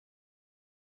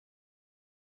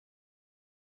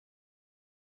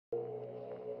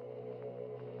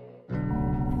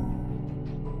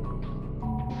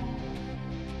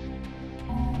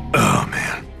Oh,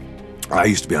 man. I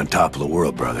used to be on top of the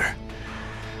world, brother.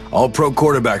 All-pro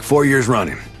quarterback 4 years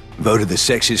running. Voted the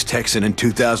sexiest Texan in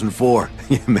 2004.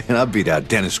 Yeah, man, I beat out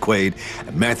Dennis Quaid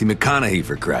and Matthew McConaughey,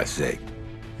 for Christ's sake.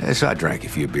 Yes, I drank a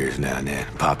few beers now and then,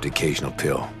 popped the occasional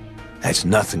pill. That's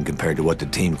nothing compared to what the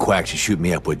team quacks shoot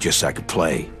me up with just so I could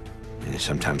play. And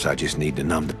sometimes I just need to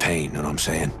numb the pain, know what I'm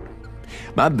saying?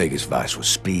 My biggest vice was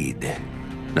speed.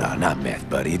 No, not meth,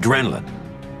 buddy, adrenaline.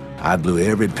 I blew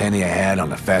every penny I had on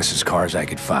the fastest cars I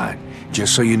could find.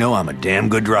 Just so you know, I'm a damn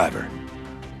good driver.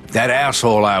 If that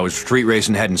asshole I was street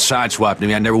racing hadn't sideswiped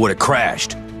me, I never would have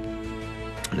crashed.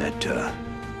 And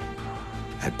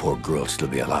that poor girl'd still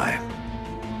be alive.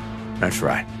 That's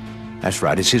right. That's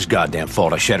right, it's his goddamn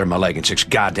fault I shattered my leg in 6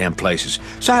 goddamn places.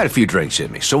 So I had a few drinks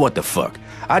in me, so what the fuck?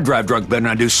 I drive drunk better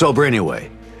than I do sober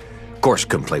anyway. Of course,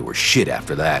 couldn't play worth shit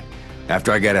after that.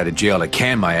 After I got out of jail, they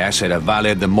canned my ass, said I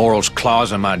violated the morals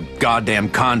clause on my goddamn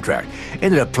contract.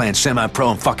 Ended up playing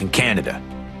semi-pro in fucking Canada.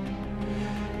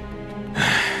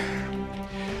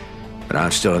 But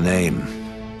I'm still a name.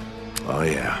 Oh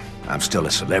yeah, I'm still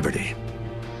a celebrity.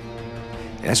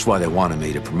 That's why they wanted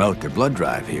me to promote their blood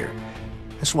drive here.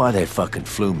 That's why they fucking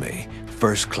flew me,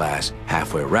 first class,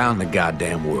 halfway around the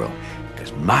goddamn world.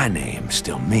 Because my name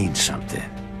still means something.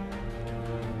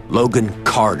 Logan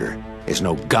Carter is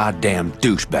no goddamn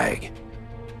douchebag.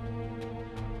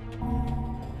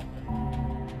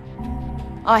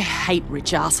 I hate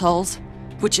rich assholes.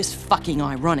 Which is fucking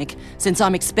ironic, since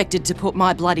I'm expected to put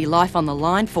my bloody life on the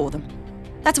line for them.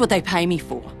 That's what they pay me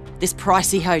for, this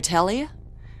pricey hotel here.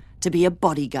 To be a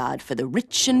bodyguard for the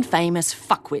rich and famous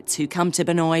fuckwits who come to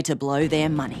Benoi to blow their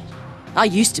money. I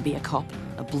used to be a cop,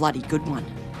 a bloody good one.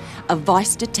 A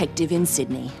vice detective in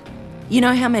Sydney. You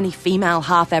know how many female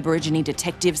half-Aborigine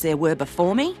detectives there were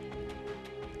before me?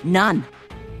 None.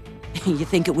 You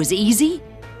think it was easy?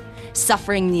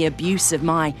 Suffering the abuse of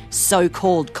my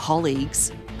so-called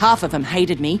colleagues. Half of them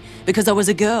hated me because I was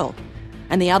a girl,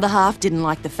 and the other half didn't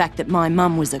like the fact that my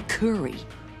mum was a Koori.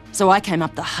 So I came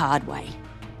up the hard way.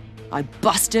 I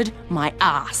busted my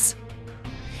ass.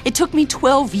 It took me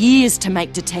 12 years to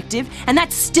make detective, and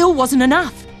that still wasn't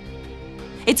enough.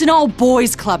 It's an old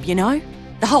boys' club, you know?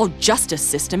 The whole justice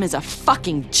system is a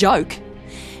fucking joke.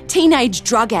 Teenage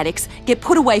drug addicts get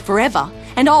put away forever,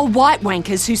 and old white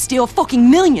wankers who steal fucking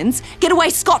millions get away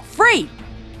scot-free.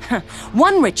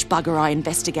 One rich bugger I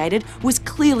investigated was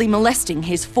clearly molesting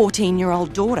his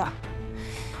 14-year-old daughter.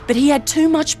 But he had too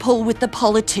much pull with the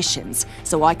politicians,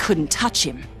 so I couldn't touch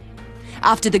him.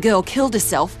 After the girl killed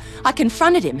herself, I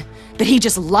confronted him, but he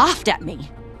just laughed at me.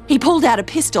 He pulled out a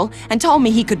pistol and told me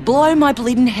he could blow my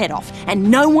bleeding head off and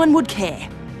no one would care.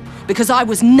 Because I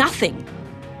was nothing.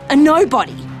 A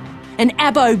nobody. An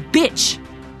abo bitch.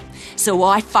 So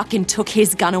I fucking took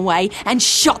his gun away and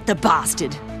shot the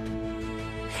bastard.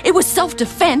 It was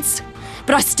self-defense,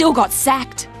 but I still got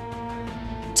sacked.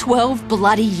 12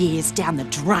 bloody years down the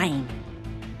drain.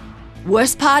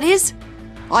 Worst part is,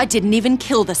 I didn't even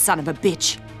kill the son of a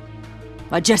bitch.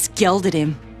 I just gelded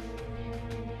him.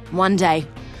 One day,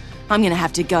 I'm gonna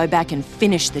have to go back and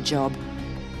finish the job.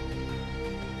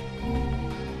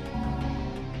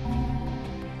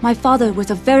 My father was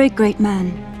a very great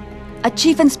man, a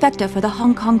chief inspector for the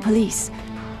Hong Kong police.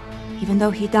 Even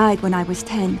though he died when I was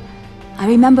 10, I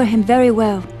remember him very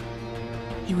well.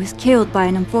 He was killed by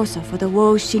an enforcer for the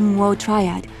Wo Xing Wo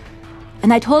triad,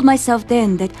 and I told myself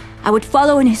then that I would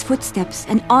follow in his footsteps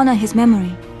and honor his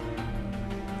memory.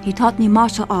 He taught me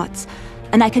martial arts,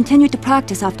 and I continued to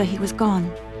practice after he was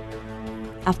gone.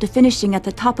 After finishing at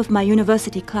the top of my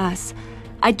university class,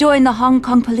 I joined the Hong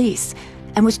Kong police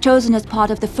and was chosen as part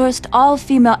of the first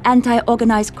all-female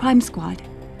anti-organized crime squad.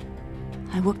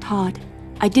 I worked hard.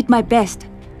 I did my best.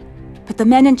 But the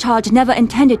men in charge never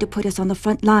intended to put us on the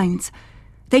front lines.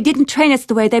 They didn't train us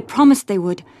the way they promised they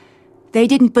would. They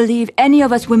didn't believe any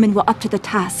of us women were up to the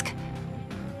task.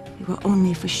 We were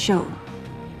only for show.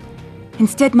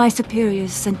 Instead, my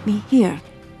superiors sent me here,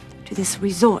 to this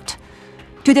resort,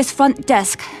 to this front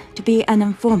desk, to be an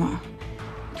informer,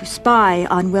 to spy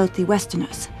on wealthy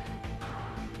Westerners.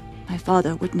 My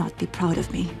father would not be proud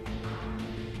of me.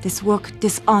 This work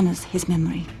dishonors his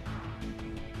memory.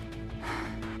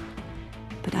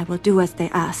 But I will do as they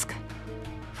ask,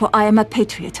 for I am a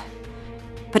patriot.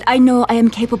 But I know I am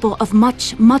capable of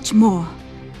much, much more.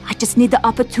 I just need the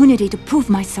opportunity to prove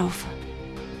myself.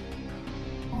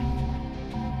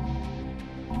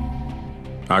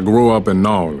 I grew up in New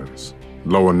Orleans,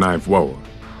 lower Ninth Ward.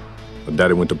 My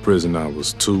daddy went to prison when I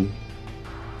was 2.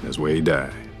 That's where he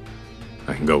died,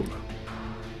 Angola.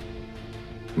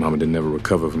 Mama didn't ever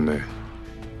recover from that.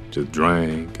 Just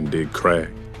drank and did crack.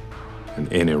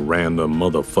 and any random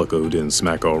motherfucker who didn't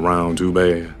smack her around too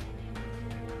bad.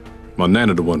 My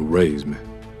nana the one who raised me.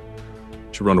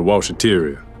 She run a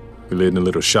washateria. We lived in a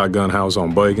little shotgun house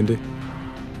on Burgundy.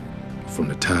 From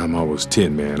the time I was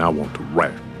 10, man, I wanted to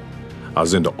rap. I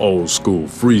was into old school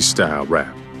freestyle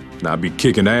rap, and I'd be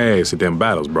kicking ass at them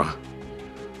battles, bro.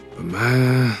 But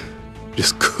man,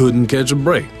 just couldn't catch a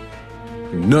break.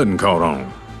 Nothing caught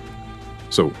on.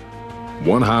 So,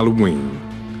 one Halloween,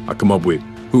 I come up with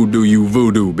 "Who Do You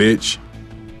Voodoo, Bitch?"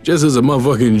 Just as a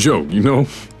motherfucking joke, you know?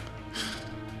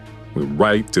 Went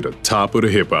right to the top of the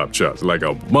hip-hop charts like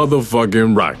a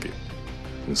motherfucking rocket.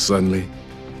 And suddenly,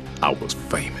 I was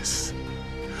famous.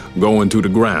 Going to the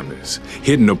Grammys,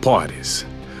 hitting the parties.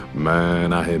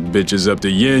 Man, I had bitches up to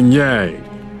yin yang.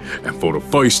 And for the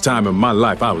first time in my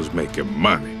life, I was making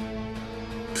money.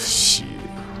 Shit.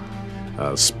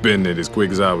 I was spending it as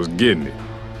quick as I was getting it.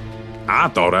 I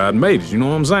thought I'd made it, you know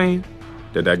what I'm saying?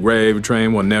 That gravy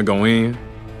train wasn't never gonna end.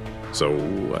 So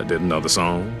I did another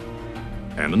song,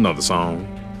 and another song,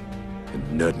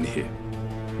 and nothing hit.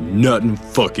 Nothing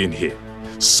fucking hit.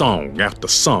 Song after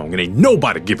song, and ain't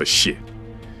nobody give a shit.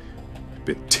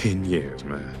 Been 10 years,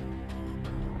 man.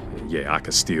 Yeah, I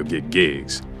can still get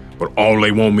gigs, but all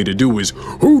they want me to do is,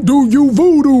 "Who do you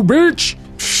voodoo, bitch?"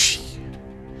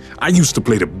 I used to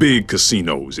play the big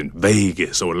casinos in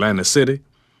Vegas or Atlantic City.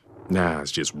 Now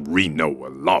it's just Reno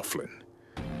or Laughlin.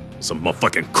 Some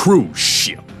motherfucking cruise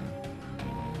ship.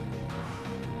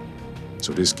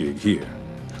 So this gig here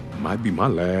might be my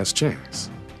last chance.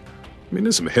 I mean,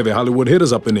 there's some heavy Hollywood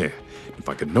hitters up in there. If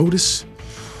I could notice,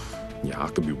 yeah, I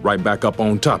could be right back up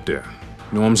on top there.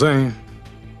 You know what I'm saying?